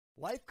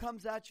Life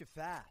comes at you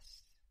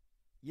fast.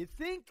 You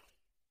think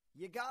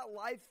you got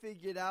life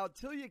figured out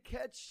till you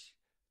catch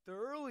the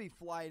early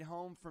flight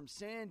home from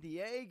San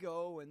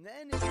Diego, and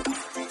then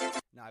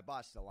No, I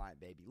bossed the line,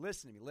 baby.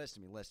 Listen to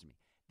me.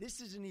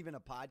 This isn't even a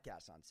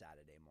podcast on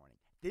Saturday morning.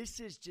 This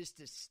is just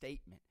a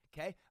statement,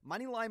 okay?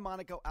 Moneyline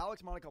Monaco,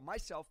 Alex Monaco,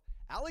 myself,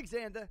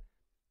 Alexander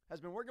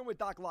has been working with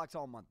Doc Locks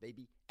all month,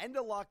 baby. End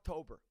of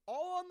October.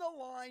 All on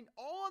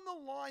the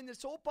line.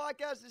 This whole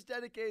podcast is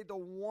dedicated to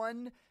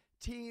one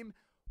team,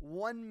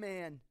 one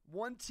man.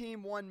 One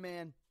team, one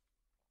man.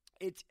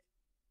 It's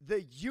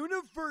the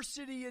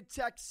University of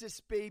Texas,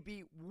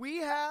 baby. We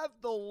have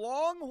the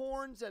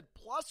Longhorns at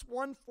plus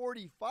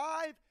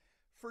 145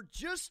 for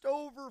just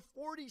over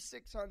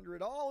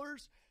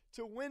 $4,600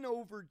 to win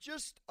over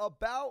just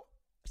about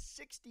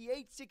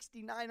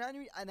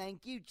 6,900. And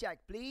thank you, check,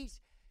 please.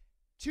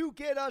 To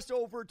get us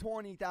over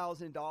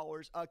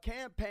 $20,000. A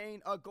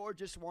campaign, a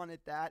gorgeous one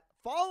at that.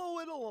 Follow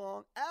it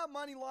along at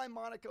Moneyline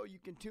Monaco. You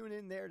can tune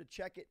in there to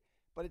check it.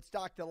 But it's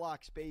Dr.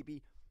 Locks,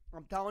 baby.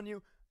 I'm telling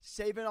you,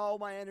 saving all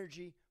my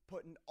energy,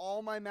 putting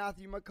all my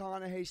Matthew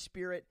McConaughey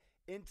spirit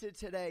into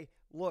today.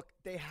 Look,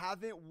 they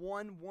haven't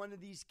won one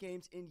of these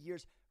games in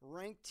years.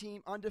 Ranked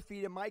team,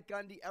 undefeated. Mike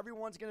Gundy,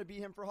 everyone's going to beat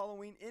him for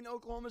Halloween in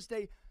Oklahoma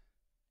State.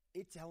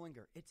 It's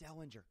Ellinger.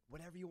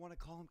 Whatever you want to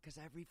call him, because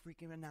every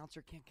freaking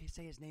announcer can't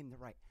say his name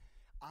right.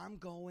 I'm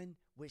going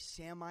with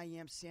Sammy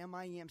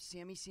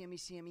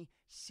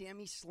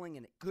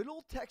slinging it. Good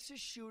old Texas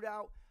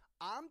shootout.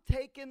 I'm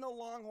taking the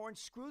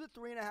Longhorns. Screw the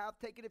 3.5.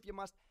 Take it if you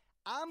must.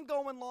 I'm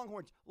going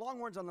Longhorns.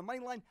 Longhorns on the money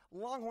line.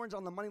 Longhorns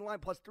on the money line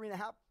plus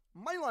 3.5.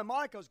 Moneyline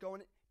Monaco's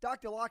going it.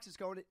 Dr. Locks is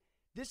going it.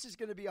 This is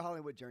going to be a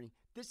Hollywood journey.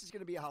 This is going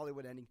to be a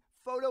Hollywood ending.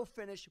 Photo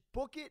finish.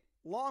 Book it.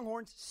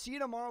 Longhorns. See you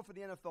tomorrow for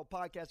the NFL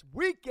podcast.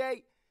 Week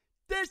 8.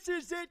 This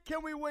is it.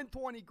 Can we win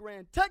 20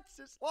 grand?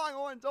 Texas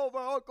Longhorns over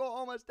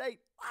Oklahoma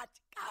State.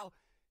 Let's go.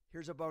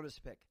 Here's a bonus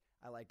pick.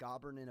 I like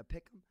Auburn in a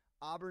pick'em.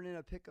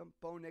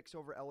 Bo Nix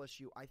over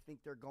LSU. I think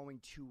they're going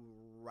to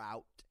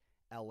rout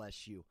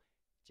LSU.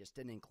 Just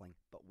an inkling.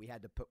 But we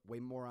had to put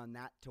way more on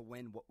that to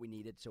win what we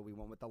needed, so we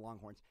went with the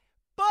Longhorns.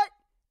 But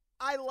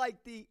I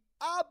like the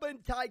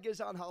Auburn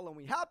Tigers on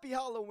Halloween. Happy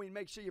Halloween.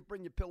 Make sure you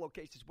bring your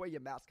pillowcases, wear your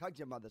mask, hug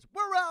your mothers.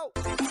 We're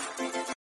out.